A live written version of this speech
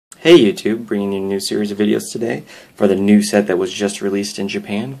Hey YouTube, bringing you a new series of videos today for the new set that was just released in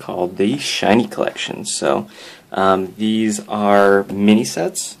Japan called the Shiny Collection. So these are mini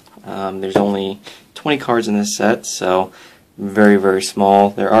sets. There's only 20 cards in this set, so very, very small.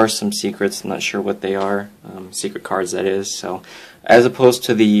 There are some secrets, I'm not sure what they are, secret cards that is. So as opposed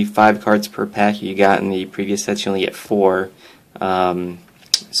to the 5 cards per pack you got in the previous sets, you only get 4.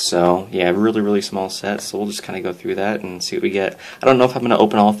 So yeah, really small set, so we'll just kind of go through that and see what we get. I don't know if I'm going to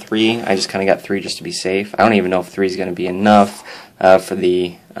open all 3, I just kind of got 3 just to be safe. I don't even know if 3 is going to be enough for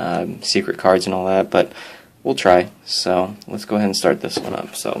the secret cards and all that, but we'll try. So let's go ahead and start this one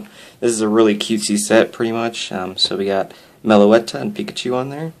up. So this is a really cutesy set pretty much. So we got Meloetta and Pikachu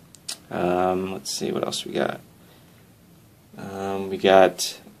on there. Let's see what else we got. We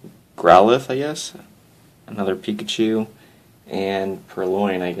got Growlithe, I guess, another Pikachu, and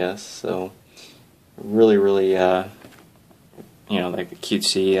Purloin, I guess. So really like the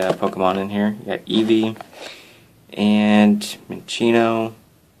cutesy Pokemon in here. You got Eevee and Minccino,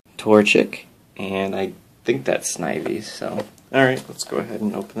 Torchic, and I think that's Snivy. So alright, let's go ahead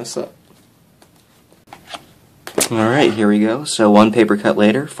and open this up. Alright, here we go. So one paper cut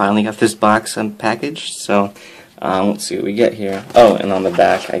later, finally got this box unpackaged. So let's see what we get here. Oh, and on the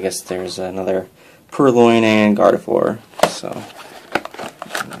back I guess there's another Purloin and Gardevoir. So,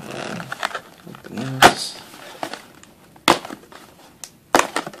 open this.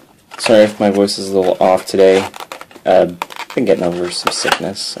 Sorry if my voice is a little off today. I've been getting over some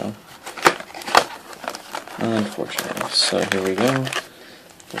sickness, so unfortunately. So here we go.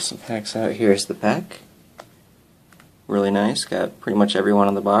 Pull some packs out. Here's the pack. Really nice. Got pretty much everyone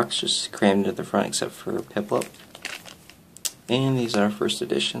on the box, just crammed into the front except for Piplup. And these are first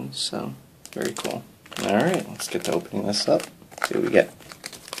editions, so very cool. Alright, let's get to opening this up. See what we get.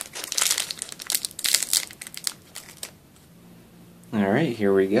 Alright,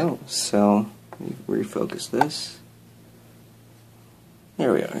 here we go. So, refocus this.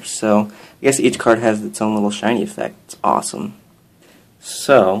 There we are. So, I guess each card has its own little shiny effect. It's awesome.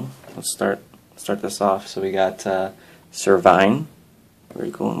 So, let's start this off. So we got Servine.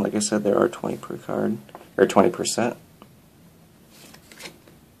 Very cool. And like I said, there are 20 per card, or 20 per set.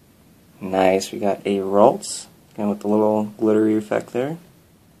 Nice, we got a Ralts, again with the little glittery effect there.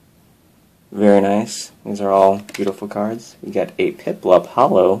 Very nice. These are all beautiful cards. We got a Piplup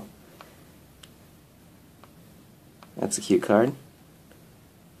Hollow. That's a cute card.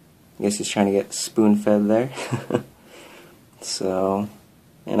 I guess he's trying to get spoon-fed there. So,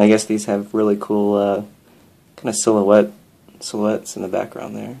 and I guess these have really cool kind of silhouettes in the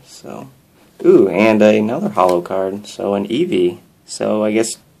background there. So, ooh, and another Hollow card. So an Eevee. So I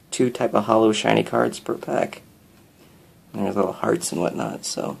guess 2 type of hollow shiny cards per pack. And there's little hearts and whatnot,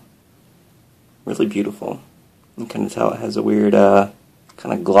 so really beautiful. You can tell it has a weird kind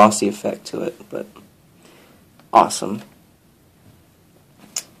of glossy effect to it, but awesome.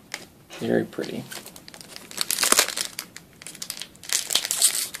 Very pretty.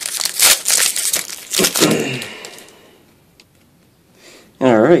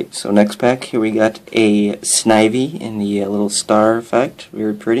 Alright, so next pack, here we got a Snivy in the little star effect.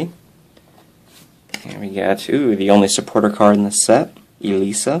 Very pretty. Here we got, ooh, the only supporter card in the set,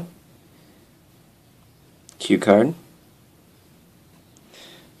 Elisa. Cute card.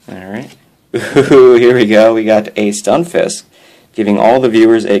 Alright. Ooh, here we go. We got a Stunfisk, giving all the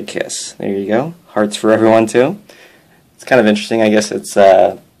viewers a kiss. There you go. Hearts for everyone, too. It's kind of interesting. I guess it's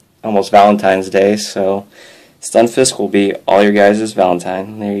almost Valentine's Day, so Stunfisk will be all your guys'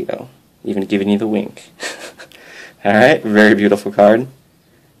 Valentine. There you go. Even giving you the wink. Alright, very beautiful card.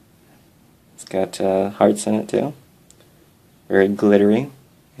 It's got hearts in it too. Very glittery.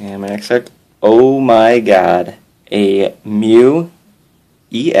 And my next card, oh my god, a Mew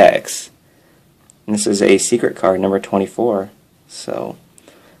EX. And this is a secret card, number 24. So,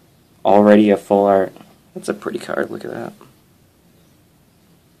 already a full art. That's a pretty card, look at that.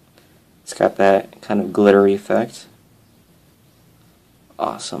 It's got that kind of glittery effect.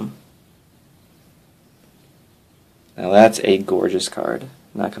 Awesome. Now that's a gorgeous card,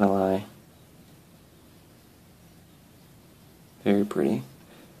 not gonna lie. Very pretty.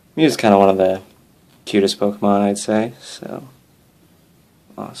 Mew's kind of one of the cutest Pokemon, I'd say, so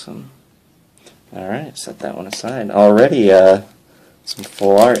awesome. Alright, set that one aside. Already some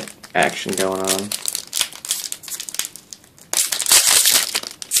full art action going on.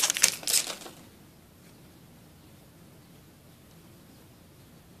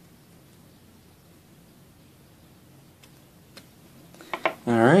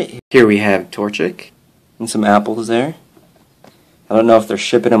 Alright, here we have Torchic and some apples there. I don't know if they're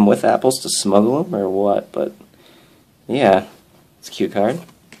shipping them with apples to smuggle them or what, but yeah, it's a cute card.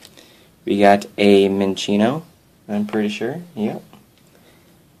 We got a Minccino, I'm pretty sure. Yep.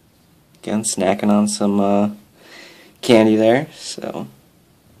 Again, snacking on some candy there, so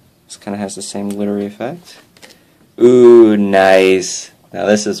this kind of has the same glittery effect. Ooh, nice. Now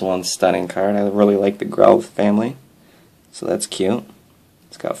this is one stunning card. I really like the Growlithe family, so that's cute.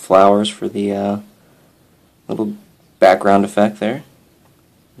 It's got flowers for the little background effect there.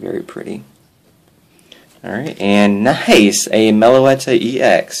 Very pretty. Alright, and nice! A Meloetta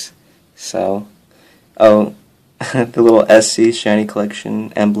EX. So, oh, the little SC Shiny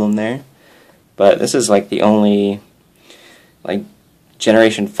Collection emblem there. But this is like the only, like,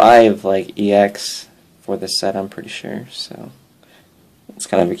 Generation 5, like, EX for this set, I'm pretty sure. So, it's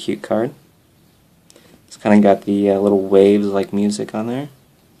kind of a cute card. It's kind of got the little waves like music on there.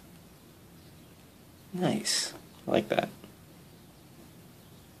 Nice. I like that.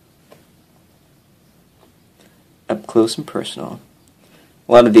 Up close and personal.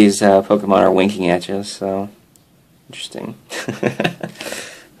 A lot of these Pokemon are winking at you, so interesting.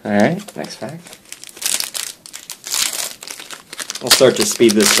 Alright, next pack. I'll start to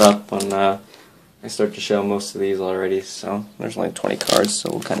speed this up when I start to show most of these already, so there's only 20 cards, so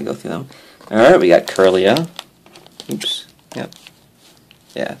we'll kind of go through them. Alright, we got Curlia. Oops, yep.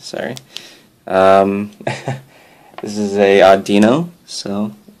 Yeah, sorry. This is a Audino,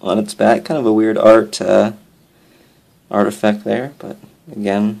 so on its back, kind of a weird artifact there, but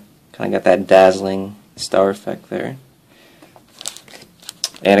again, kind of got that dazzling star effect there.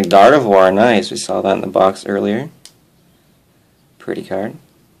 And a Gardevoir, nice. We saw that in the box earlier. Pretty card.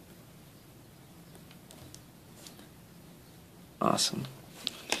 Awesome.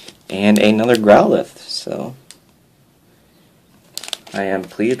 And another Growlithe, so I am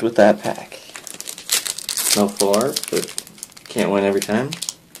pleased with that pack. No full art, but can't win every time.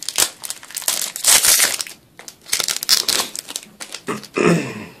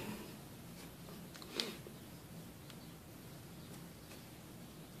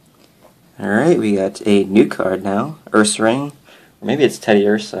 Alright, we got a new card now, Ursaring, or maybe it's Teddy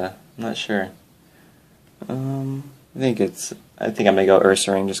Ursa, I'm not sure. I think I'm gonna go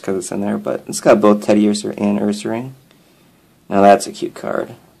Ursaring just because it's in there, but it's got both Teddy Ursa and Ursaring. Now that's a cute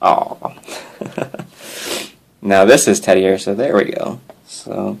card. Aww. Now this is Teddy Ursa, there we go.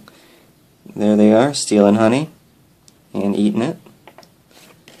 So, there they are, stealing honey and eating it.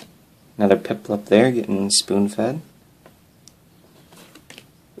 Another Piplup there, getting spoon-fed.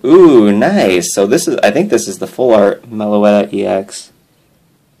 Ooh, nice! So this is, I think this is the full art Meloetta EX.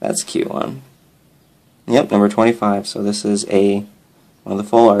 That's a cute one. Yep, number 25, so this is one of the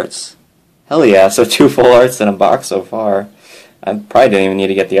full arts. Hell yeah, so 2 full arts in a box so far. I probably didn't even need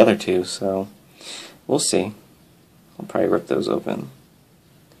to get the other 2, so we'll see. I'll probably rip those open.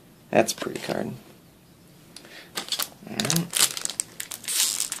 That's a pretty card.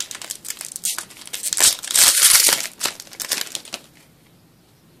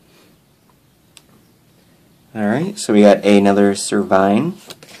 Alright, so we got another Servine,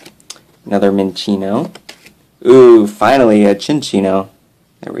 another Minccino. Ooh, finally a Chinchino.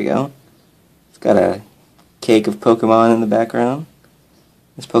 There we go. It's got a cake of Pokemon in the background.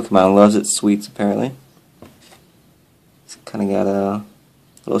 This Pokemon loves its sweets, apparently. It's kind of got a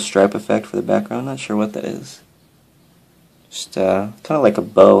little stripe effect for the background. Not sure what that is. Just kind of like a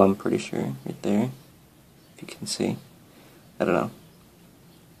bow, I'm pretty sure, right there. If you can see. I don't know.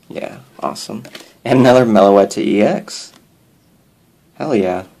 Yeah, awesome. And another Meloetta EX. Hell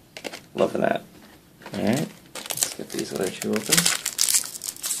yeah. Loving that. Alright, let's get these other 2 open.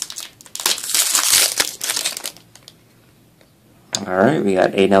 Alright, we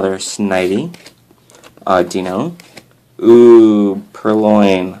got another Snivy. Audino. Ooh,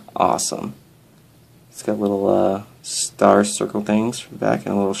 Purloin. Awesome. It's got little star circle things for the back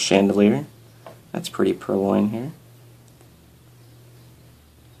and a little chandelier. That's pretty Purloin here.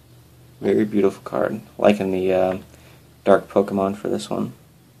 Very beautiful card. Liking the dark Pokemon for this one.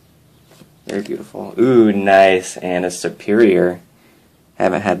 Very beautiful. Ooh, nice. And a Superior.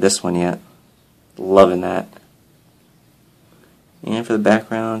 Haven't had this one yet. Loving that. And for the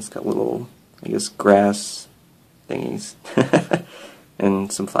background, it's got little, I guess, grass thingies.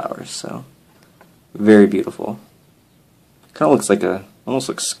 And some flowers, so very beautiful. Kind of looks like almost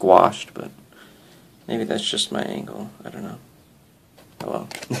looks squashed, but maybe that's just my angle. I don't know. Oh well.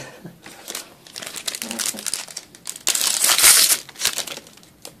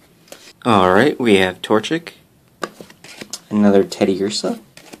 Alright, we have Torchic, another Teddy Ursa,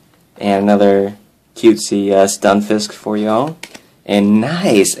 and another cutesy Stunfisk for y'all. And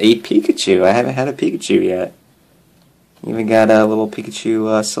nice, a Pikachu. I haven't had a Pikachu yet. Even got a little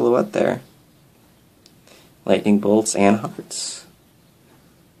Pikachu silhouette there. Lightning bolts and hearts.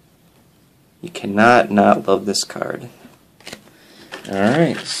 You cannot not love this card.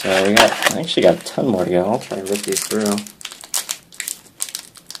 Alright, so I actually got a ton more to go. I'll try to rip these through.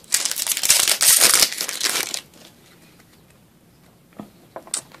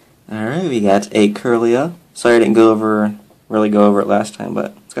 Alright, we got a Curlia. Sorry I didn't really go over it last time,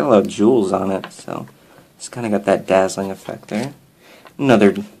 but it's got a lot of jewels on it, so it's kind of got that dazzling effect there.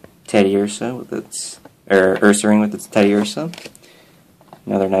 Another Teddy Ursa with its, Ursa ring with its Teddy Ursa.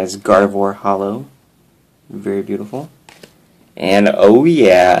 Another nice Gardevoir Hollow. Very beautiful. And oh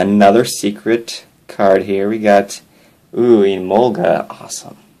yeah, another secret card here. We got, Emolga.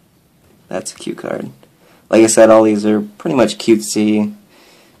 Awesome. That's a cute card. Like I said, all these are pretty much cutesy.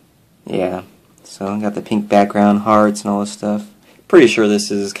 Yeah. So I got the pink background, hearts, and all this stuff. Pretty sure this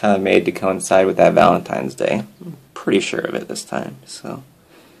is kind of made to coincide with that Valentine's Day. I'm pretty sure of it this time. So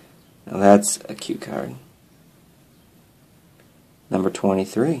now that's a cute card. Number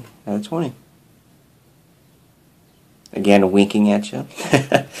 23 out of 20. Again, winking at you.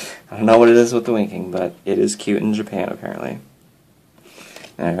 I don't know what it is with the winking, but it is cute in Japan, apparently.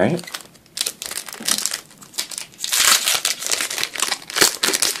 Alright.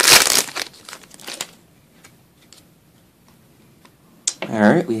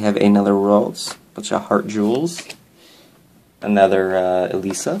 Alright, we have another Worlds, bunch of heart jewels. Another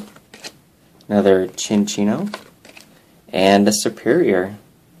Elisa. Another Chinchino. And a Superior.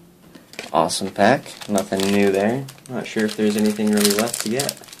 Awesome pack. Nothing new there. Not sure if there's anything really left to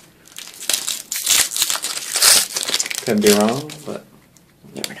get. Could be wrong, but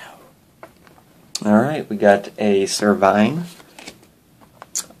you never know. Alright, we got a Servine.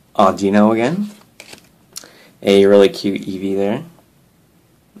 Audino again. A really cute Eevee there.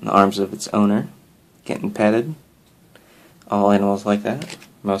 In the arms of its owner. Getting petted. All animals like that.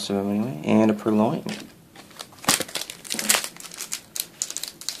 Most of them anyway. And a Purloin.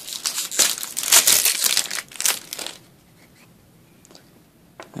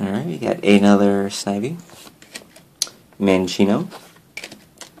 Alright, we got another Snivy, Minccino,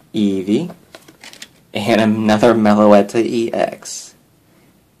 Eevee, and another Meloetta EX.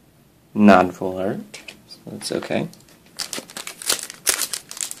 Non-full art, so that's okay.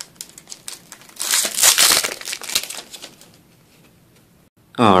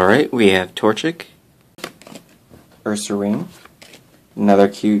 Alright, we have Torchic, Ursa Ring, another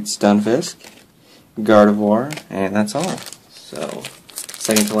cute Stunfisk, Gardevoir, and that's all. So,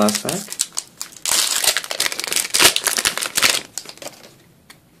 second to last pack.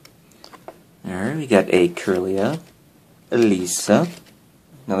 Alright, we got a Curlia, Elisa,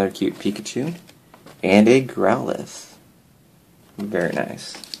 another cute Pikachu, and a Growlithe. Very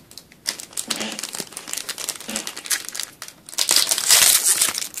nice.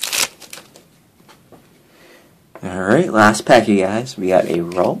 Alright, last pack, you guys. We got a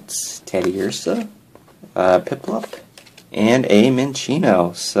Ralts, Teddy Ursa, Piplup, and a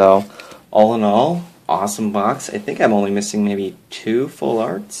Minccino. So, all in all, awesome box. I think I'm only missing maybe 2 full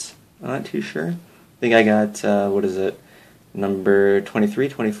arts. I'm not too sure. I think I got, number 23,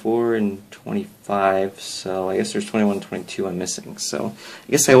 24, and 25. So, I guess there's 21 and 22 I'm missing. So,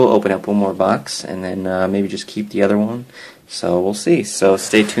 I guess I will open up one more box and then maybe just keep the other one. So, we'll see. So,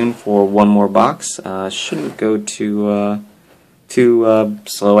 stay tuned for one more box. Shouldn't go too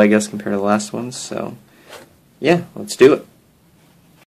slow, I guess, compared to the last one. So, yeah, let's do it.